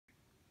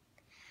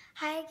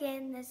Hi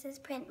again, this is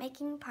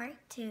Printmaking Part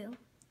 2.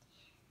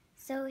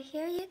 So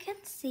here you can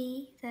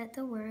see that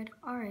the word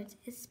art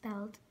is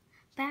spelled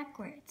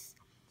backwards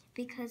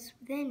because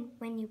then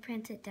when you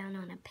print it down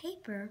on a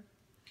paper,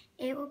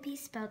 it will be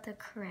spelled the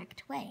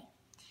correct way.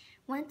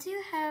 Once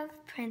you have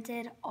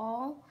printed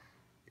all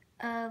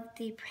of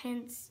the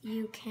prints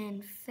you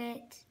can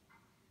fit,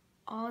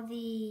 all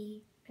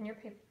the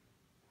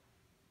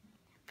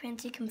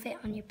prints you can fit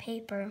on your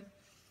paper,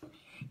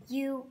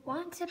 you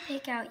want to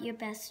pick out your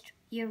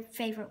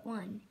favorite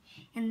one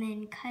and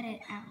then cut it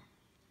out.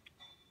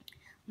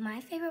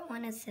 My favorite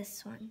one is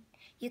this one.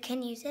 You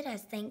can use it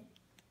as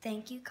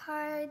thank you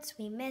cards,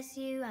 we miss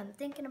you, I'm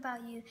thinking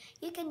about you.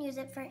 You can use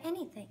it for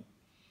anything.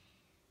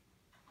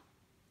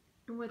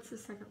 And what's the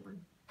second one?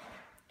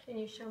 Can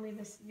you show me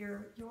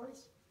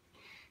yours?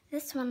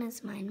 This one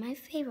is mine. My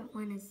favorite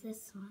one is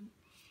this one.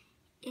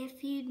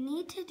 If you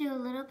need to do a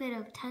little bit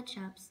of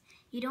touch-ups,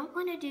 you don't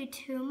want to do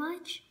too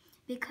much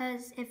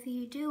because if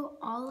you do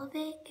all of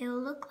it, it'll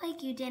look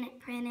like you didn't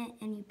print it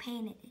and you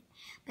painted it.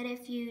 But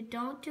if you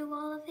don't do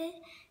all of it,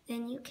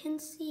 then you can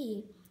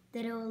see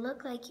that it will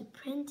look like you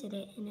printed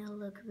it and it'll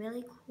look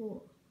really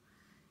cool.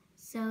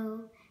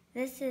 So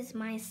this is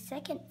my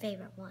second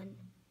favorite one.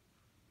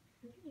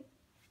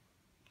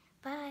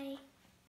 Bye.